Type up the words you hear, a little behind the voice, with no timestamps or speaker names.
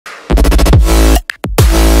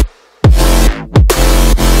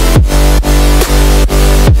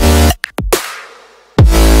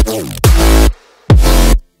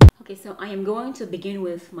so I am going to begin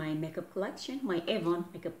with my makeup collection, my Avon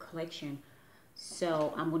makeup collection.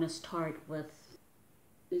 So I'm gonna start with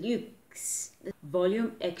Luxe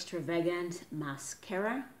Volume Extravagant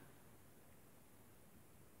Mascara.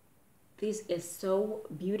 This is so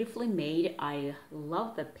beautifully made. I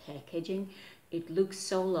love the packaging. It looks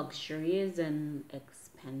so luxurious and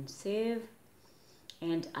expensive,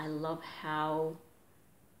 and I love how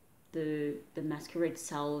the mascara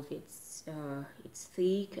itself, it's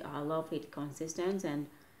thick. I love it consistent, and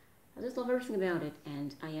I just love everything about it,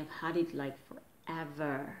 and I have had it like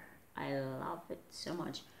forever. I love it so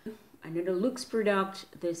much. Another Luxe product.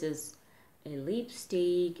 This is a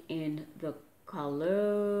lipstick in the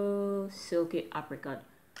color Silky Apricot.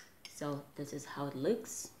 So this is how it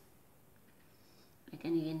looks. I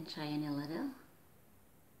can even shine a little.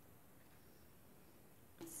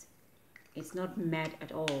 It's not matte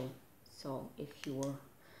at all. So if you're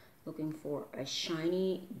looking for a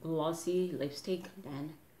shiny, glossy lipstick,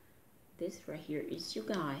 then this right here is your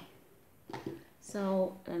guy.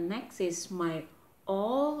 So next is my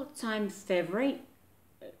all-time favorite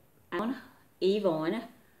Avon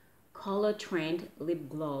Color Trend lip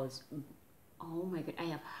gloss. Oh my god, I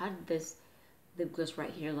have had this lip gloss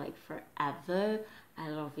right here like forever. I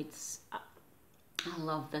love I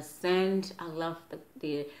love the scent. I love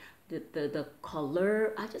the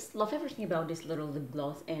color. I just love everything about this little lip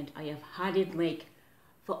gloss, and I have had it like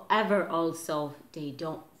forever. Also, they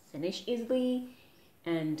don't finish easily,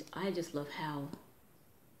 and I just love how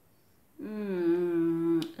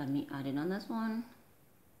let me add it on this one.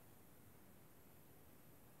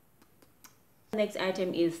 Next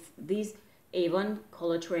item is this Avon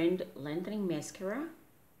Color Trend Lengthening Mascara.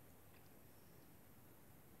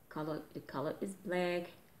 The color is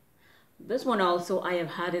black. This one also, I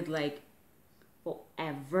have had it like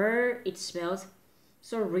forever. It smells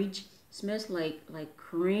so rich. Smells like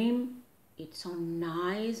cream. It's so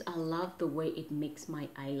nice. I love the way it makes my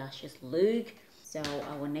eyelashes look. So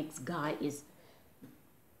our next guy is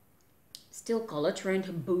still Color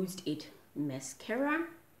Trend Boost It Mascara.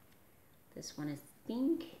 This one is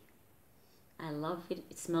pink. I love it.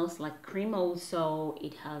 It smells like cream also.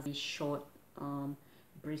 It has a short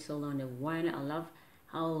bristle on the one. I love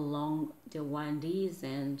how long the wand is,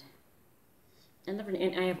 and I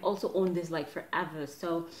have owned owned this like forever.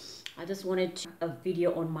 So I just wanted to a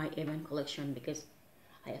video on my Avon collection because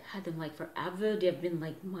I have had them like forever. They have been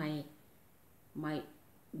like my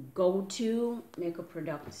go-to makeup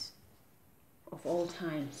products of all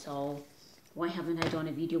time. So why haven't I done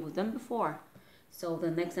a video with them before? So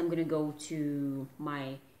the next I'm gonna go to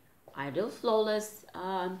my Idol Flawless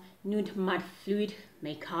Nude Matte Fluid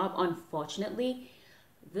Makeup. Unfortunately,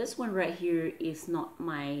 this one right here is not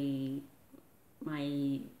my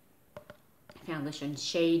foundation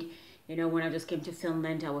shade. You know, when I just came to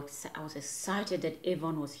Finland, I was excited that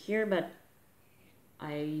Avon was here, but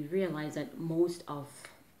I realized that most of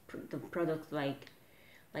the products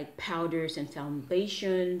like powders and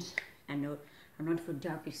foundations are not for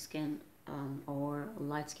darker skin or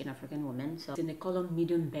light skin African women. So it's in the color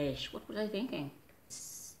medium beige. What was I thinking?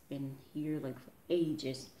 It's been here like for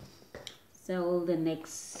ages. So the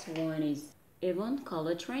next one is Avon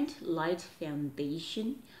Color Trend Light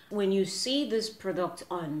Foundation. When you see this product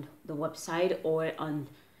on the website or on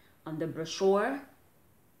the brochure,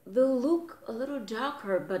 they'll look a little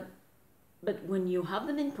darker, but when you have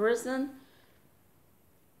them in person,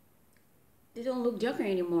 they don't look darker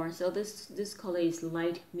anymore. So this color is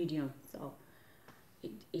light medium. So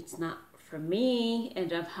it's not for me,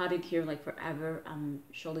 and I've had it here like forever. I'm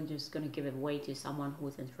surely just gonna give it away to someone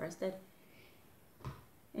who's interested.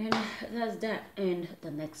 And that's that. And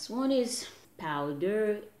the next one is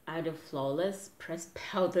powder, Idol Flawless pressed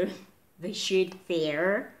powder, the shade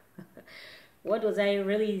Fair. What was I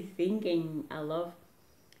really thinking? I love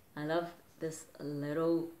this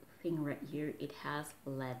little thing right here. It has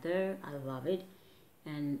leather. I love it.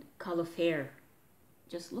 And color Fair.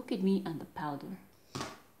 Just look at me and the powder.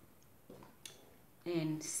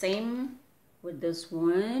 And same with this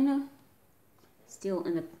one. Still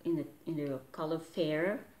in the color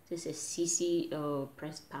Fair. This is CC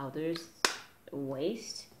pressed powders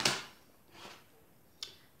waist.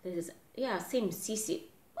 This is, yeah, same CC.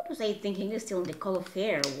 What was I thinking? This is still in the color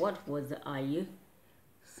Fair. What was I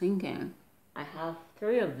thinking? I have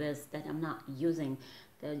 3 of this that I'm not using.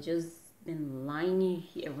 They're just been lying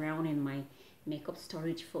around in my makeup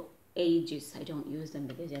storage for ages. I don't use them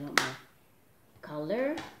because they're not my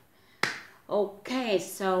color. Okay,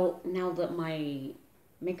 so now that my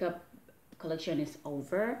makeup collection is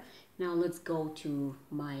over, now let's go to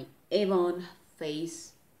my Avon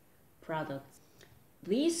face products.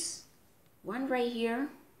 This one right here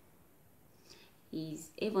is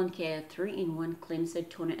Avon Care 3-in-1 cleanser,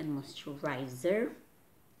 toner and moisturizer.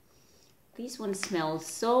 This one smells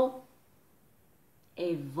so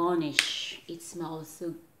Avonish. It smells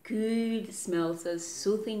so good. It smells so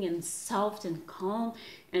soothing and soft and calm,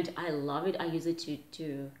 and I love it. I use it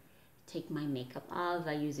to take my makeup off.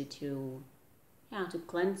 I use it to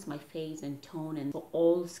cleanse my face and tone, and for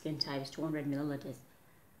all skin types. 200 milliliters.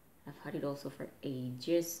 I've had it also for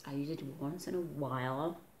ages. I use it once in a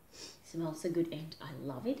while. It smells so good and I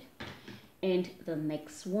love it. And the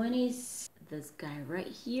next one is this guy right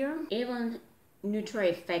here, Avon Nutra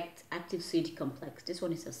Effect Active Sweet Complex. This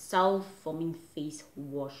one is a self-foaming face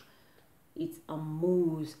wash. It's a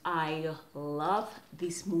mousse. I love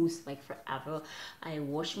this mousse like forever. I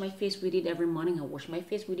wash my face with it every morning. I wash my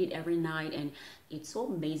face with it every night, and it's so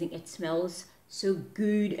amazing. It smells so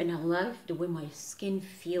good, and I love the way my skin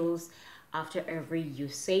feels after every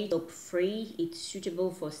usage. Soap free. It's suitable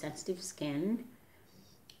for sensitive skin.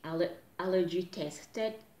 Allergy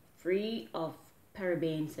tested, free of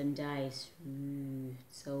parabens and dyes.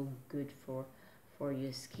 So good for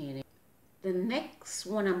your skin. The next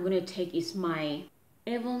one I'm going to take is my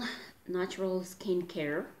Avon Natural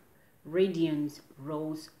Skincare Radiance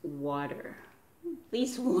Rose Water.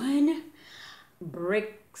 This one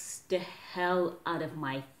breaks the hell out of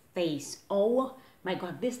my face. Oh my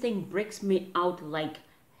god, this thing breaks me out like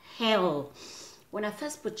hell. When I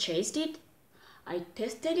first purchased it, I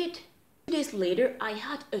tested it. 2 days later, I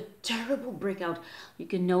had a terrible breakout. You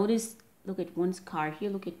can notice, look at one scar here,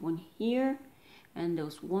 look at one here, and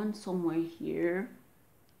there's one somewhere here.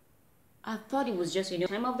 I thought it was just,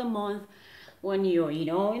 time of the month when you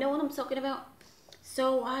know what I'm talking about.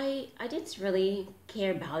 So I didn't really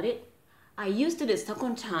care about it. I used it the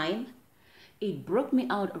second time. It broke me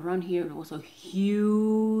out around here. There was a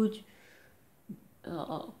huge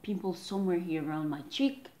pimple somewhere here around my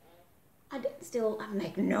cheek. I'm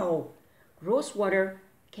like, no, rose water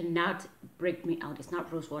cannot break me out. It's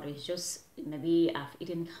not rose water. It's just maybe I've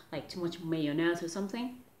eaten like too much mayonnaise or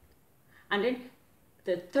something. And then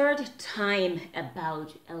the third time,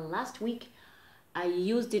 about last week, I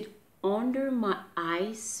used it under my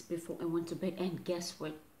eyes before I went to bed, and guess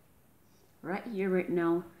what? Right here, right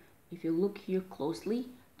now, if you look here closely,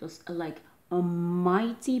 there's like a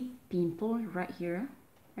mighty pimple right here,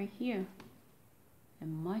 a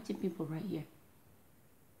mighty pimple right here.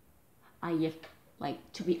 I have, like,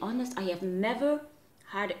 to be honest, I have never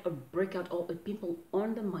had a breakout or a pimple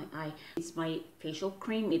under my eye. It's my facial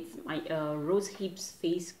cream. It's my Rose Hips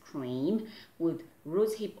face cream with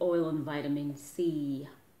rose hip oil and vitamin C.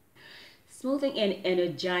 Smoothing and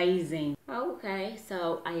energizing. Okay,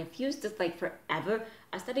 so I have used this like forever.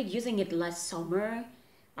 I started using it last summer.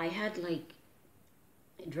 I had like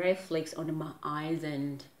dry flakes under my eyes,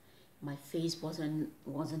 and my face wasn't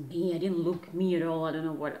me. I didn't look me at all. I don't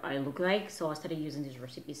know what I look like. So I started using these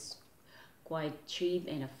recipes. Quite cheap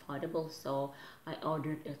and affordable, so I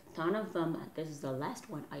ordered a ton of them. This is the last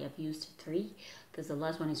one. I have used 3 because the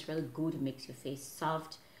last one is really good. It makes your face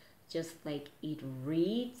soft, just like it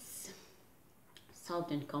reads.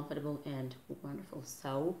 Soft and comfortable and wonderful.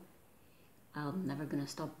 So I'm never gonna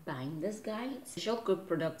stop buying this guy. Facial good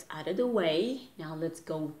products out of the way. Now let's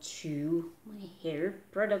go to my hair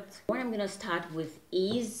product. What I'm gonna start with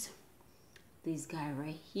is this guy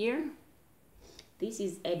right here. This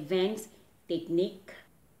is Advanced Technique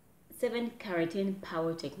 7 Keratin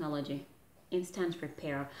Power Technology Instant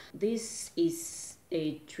Repair. This is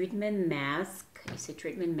a treatment mask. It's a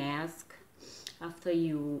treatment mask. After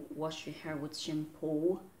you wash your hair with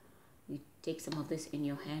shampoo, you take some of this in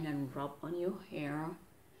your hand and rub on your hair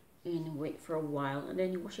and wait for a while, and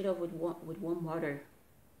then you wash it off with warm water.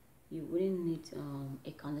 You wouldn't need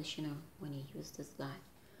a conditioner when you use this guy.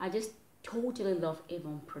 I just totally love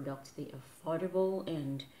Avon products. They're affordable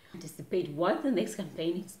and anticipate what the next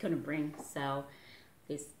campaign is gonna bring. So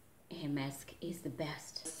this hair mask is the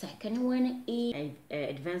best. Second one is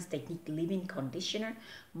Advanced Technique Leave-In Conditioner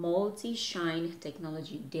Multi Shine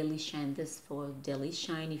Technology Daily Shine. This for daily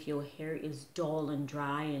shine if your hair is dull and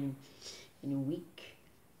dry and weak.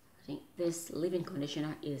 I think this leave-in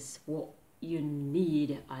conditioner is what you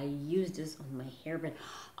need. I use this on my hair, but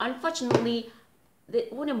unfortunately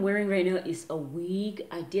what I'm wearing right now is a wig.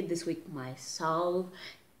 I did this wig myself.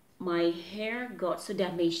 My hair got so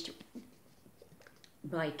damaged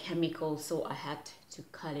by chemicals, so I had to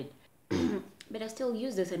cut it. But I still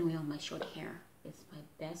use this anyway on my short hair. It's my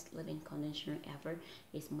best leave-in conditioner ever.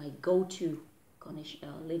 It's my go-to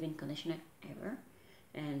leave-in conditioner ever,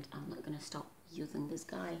 and I'm not gonna stop using this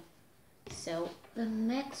guy. So the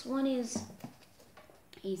next one is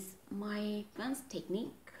my Advanced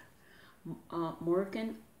Technique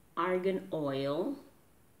Moroccan argan oil,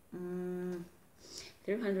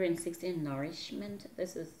 360 nourishment.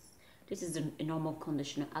 This is a normal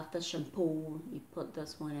conditioner. After shampoo, you put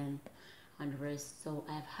this one in on the wrist. So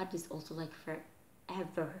I've had this also like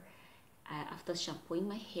forever. After shampooing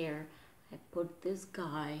my hair, I put this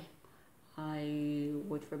guy. I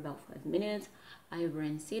wait for about 5 minutes. I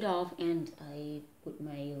rinse it off and I put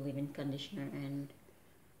my leave-in conditioner and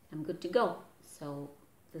I'm good to go. So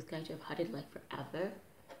this guy, I've had it like forever.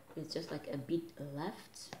 It's just like a bit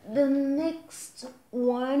left. The next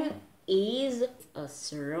one is a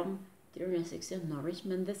serum, 360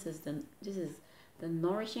 nourishment. This is the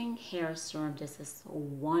nourishing hair serum. This is a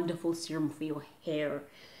wonderful serum for your hair.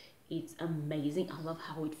 It's amazing. I love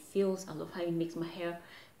how it feels. I love how it makes my hair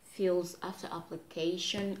feels after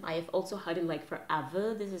application. I have also had it like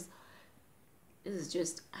forever. This is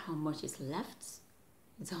just how much is left.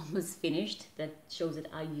 It's almost finished. That shows that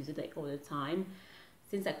I use it like all the time.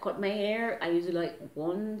 Since I cut my hair, I use it like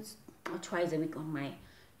once or twice a week on my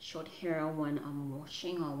short hair when I'm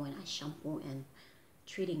washing or when I shampoo and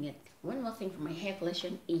treating it. One more thing for my hair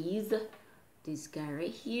collection is this guy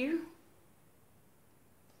right here.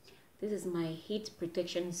 This is my heat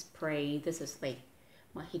protection spray. This is like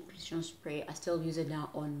my heat protection spray. I still use it now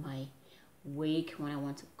on my wig when I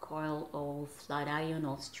want to curl or flat iron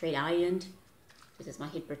or straight ironed. This is my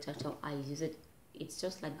heat protector. I use it. It's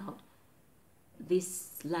just like about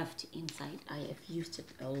this left inside. I have used it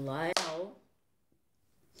a lot. Now,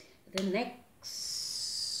 the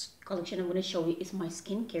next collection I'm going to show you is my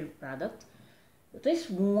skincare product. This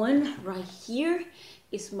one right here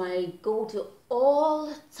is my go-to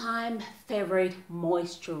all-time favorite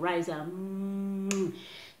moisturizer.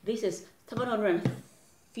 This is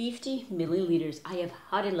 750 milliliters. I have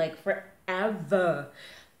had it like forever.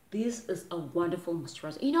 This is a wonderful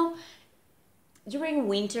moisturizer. You know, during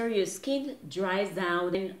winter your skin dries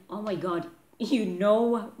down and oh my god, you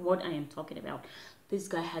know what I am talking about. This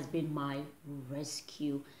guy has been my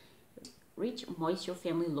rescue. Rich Moisture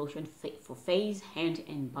Family Lotion for face, hand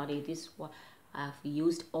and body. This is what I've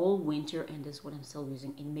used all winter and this is what I'm still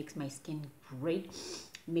using. It makes my skin great,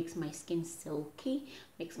 makes my skin silky,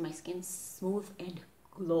 makes my skin smooth and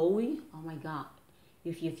glowy. Oh my god,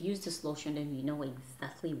 if you've used this lotion then you know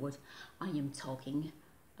exactly what I am talking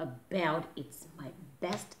about. It's my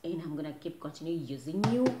best and I'm gonna continue using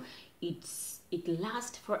you. It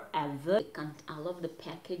lasts forever. I love the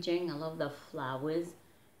packaging. I love the flowers.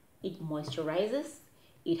 It moisturizes,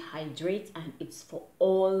 it hydrates, and it's for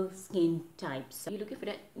all skin types. So you're looking for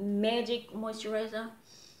that magic moisturizer?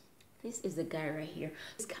 This is the guy right here.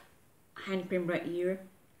 This hand cream right here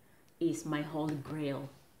is my holy grail.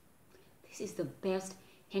 This is the best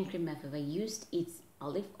hand cream I've ever used. It's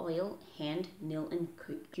olive oil, hand, nail, and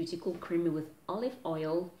cuticle cream with olive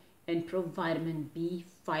oil and pro vitamin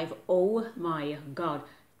B5. Oh my god.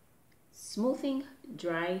 Smoothing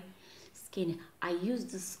dry skin. I use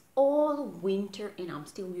this all winter and I'm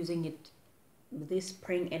still using it this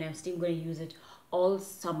spring and I'm still going to use it all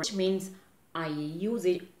summer, which means I use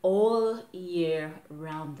it all year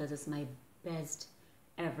round. This is my best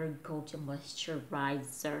ever go-to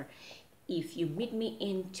moisturizer. If you meet me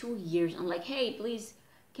in 2 years, I'm like, hey, please,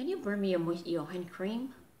 can you bring me your hand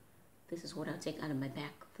cream? This is what I'll take out of my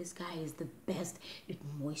bag. This guy is the best. It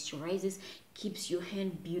moisturizes, keeps your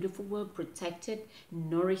hand beautiful, well protected,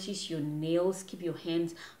 nourishes your nails, keep your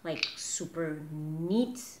hands like super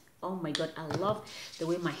neat. Oh my god, I love the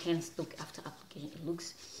way my hands look after application. It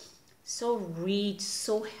looks so rich,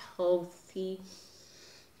 so healthy,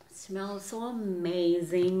 smells so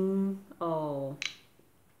amazing. Oh,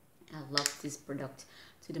 I love this product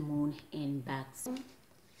to the moon and back.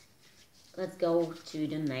 Let's go to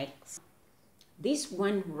the next. This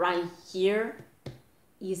one right here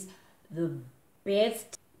is the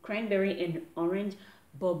best cranberry and orange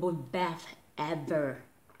bubble bath ever.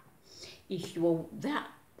 If you're that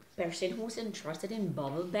person who's interested in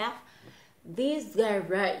bubble bath, this guy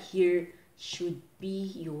right here should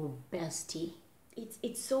be your bestie.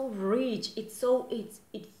 It's so rich, it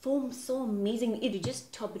foams so amazing. You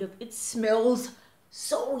just top it up, it smells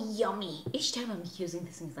so yummy. Each time I'm using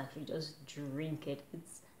this thing, it's actually just drink it.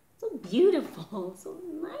 It's so beautiful, so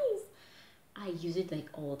nice. I use it like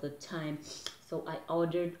all the time. So I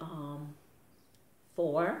ordered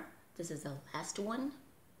 4. This is the last one.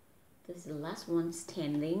 This is the last one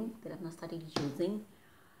standing that I've not started using.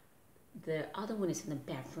 The other one is in the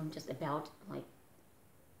bathroom, just about like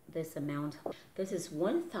this amount. This is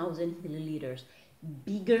 1000 milliliters,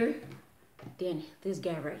 bigger than this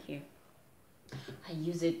guy right here. I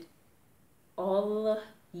use it all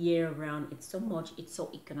year round. It's so much, it's so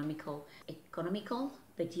economical,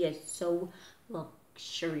 but yeah, so well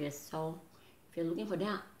luxurious. So if you're looking for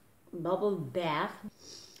that bubble bath,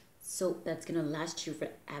 so that's gonna last you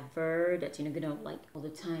forever, that you're not gonna like all the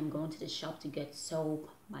time going to the shop to get soap.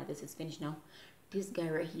 My this is finished now. This guy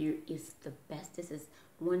right here is the best. This is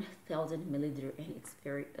 1000 milliliter and it's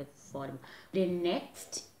very affordable. The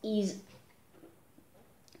next is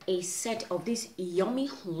a set of these yummy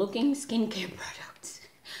looking skincare products.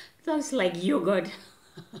 Sounds like yogurt.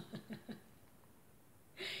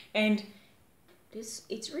 And this,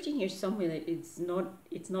 it's written here somewhere that it's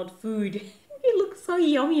not food. It looks so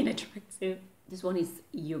yummy and attractive. This one is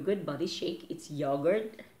yogurt body shake. It's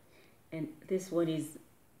yogurt. And this one is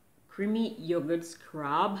creamy yogurt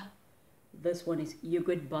scrub. This one is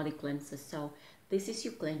yogurt body cleanser. So this is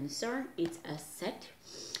your cleanser. It's a set.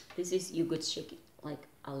 This is yogurt shake, like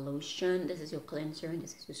a lotion. This is your cleanser and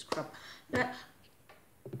this is your scrub. But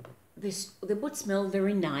they both smell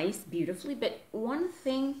very nice, beautifully. But one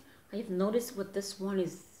thing I've noticed with this one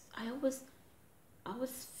is I always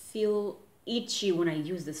feel itchy when I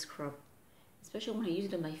use the scrub, especially when I use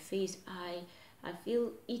it on my face. I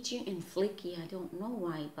feel itchy and flaky. I don't know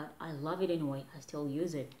why, but I love it anyway. I still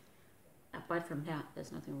use it. Apart from that,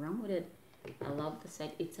 there's nothing wrong with it. I love the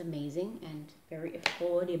set. It's amazing and very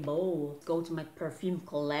affordable. Go to my perfume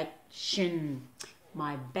collection,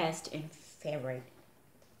 my best and favorite.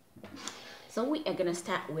 So we are gonna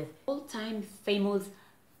start with all-time famous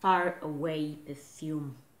Far Away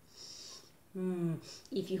perfume.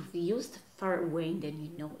 If you've used Far Away, then you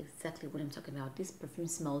know exactly what I'm talking about. This perfume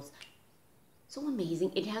smells so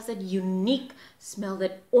amazing. It has a unique smell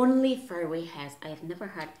that only Far Away has. I never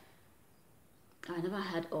had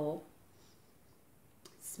or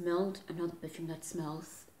smelled another perfume that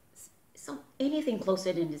smells so anything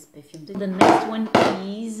closer than this perfume. The next one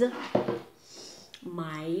is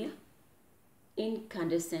my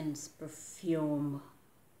incandescent perfume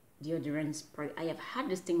deodorant spray. I have had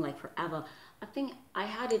this thing like forever. I think I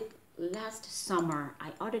had it last summer.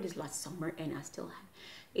 I ordered this last summer and I still have.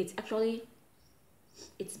 It's actually,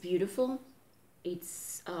 it's beautiful.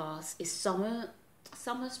 It's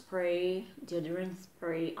summer spray, deodorant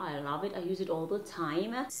spray. I love it. I use it all the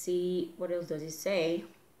time. See, what else does it say?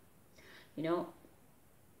 You know,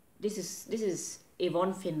 this is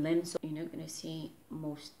Avon Finland, so you're not gonna see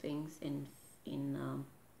most things in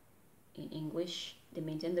English. They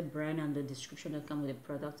maintain the brand and the description that come with the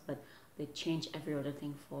products, but they change every other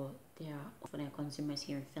thing for their consumers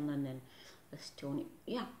here in Finland and Estonia.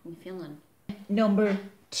 Yeah, in Finland. Number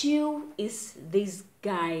 2 is this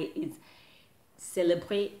guy. It's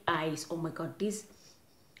Celebrate Ice. Oh my god, this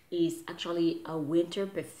is actually a winter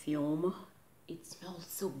perfume. It smells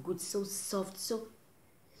so good, so soft, so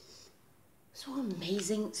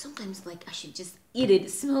amazing. Sometimes like I should just eat it.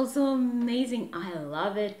 It smells so amazing. I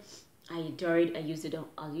love it. I adore it. I'll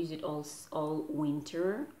use it all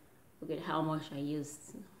winter. Look at how much I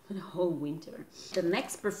used the whole winter. The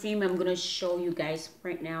next perfume I'm gonna show you guys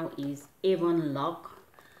right now is Avon Lock.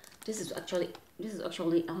 This is actually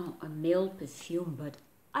a male perfume, but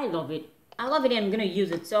I love it. I love it and I'm gonna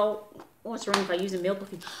use it. So what's wrong if I use a male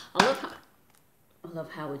perfume? I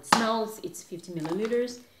love how it smells. It's 50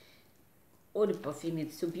 milliliters. Oh, the perfume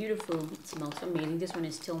is so beautiful. It smells amazing. This one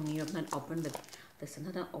is still new. I've not opened it. There's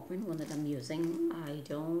another open one that I'm using.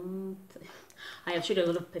 I have shot a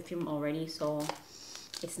lot of perfume already, so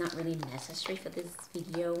it's not really necessary for this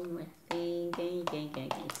video. I think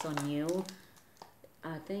it's so new.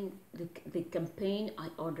 I think the campaign I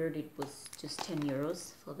ordered, it was just 10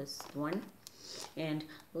 euros for this one. And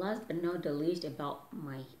last but not the least about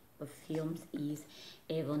my perfumes is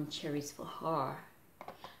Avon Cherries for Her.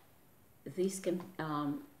 This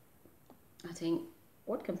I think,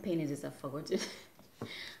 what campaign is this? I forgot it.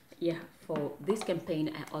 Yeah, for this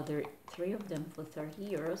campaign I ordered 3 of them for 30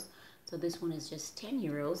 euros. So this one is just 10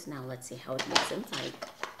 euros. Now let's see how it looks inside.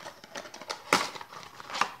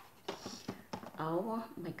 Oh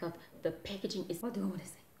my god, the packaging is, what do I want to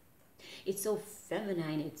say? It's so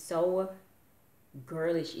feminine, it's so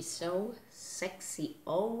girlish, it's so sexy.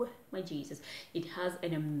 Oh my Jesus. It has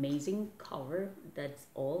an amazing cover. That's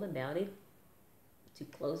all about it. To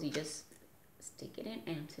close, you just stick it in,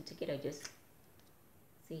 and to take it, I just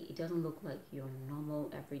see it doesn't look like your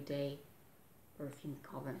normal everyday perfume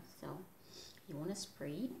cover. So you want to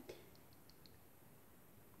spray it,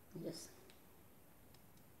 just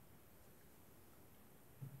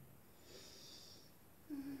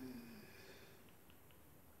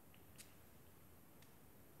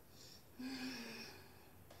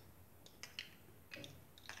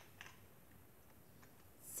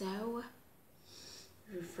so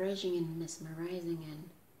refreshing and mesmerizing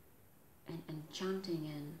and enchanting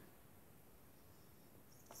and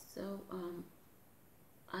so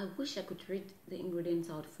I wish I could read the ingredients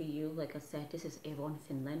out for you. Like I said, this is Avon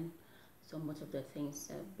Finland, so much of the things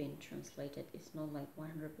have been translated. It's not like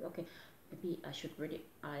 100. Okay, maybe I should read it.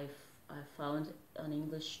 I found an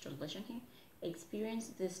English translation here.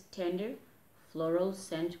 Experience this tender floral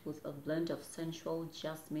scent with a blend of sensual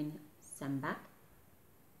jasmine, sambac,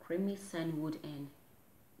 creamy sandalwood, and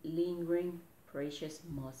lingering precious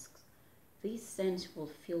musks. This scent will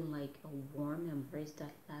feel like a warm embrace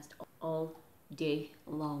that lasts all day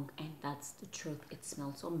long, and that's the truth. It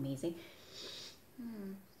smells so amazing.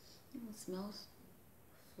 It smells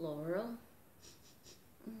floral.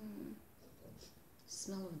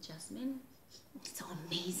 Smell of jasmine. It's so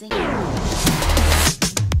amazing.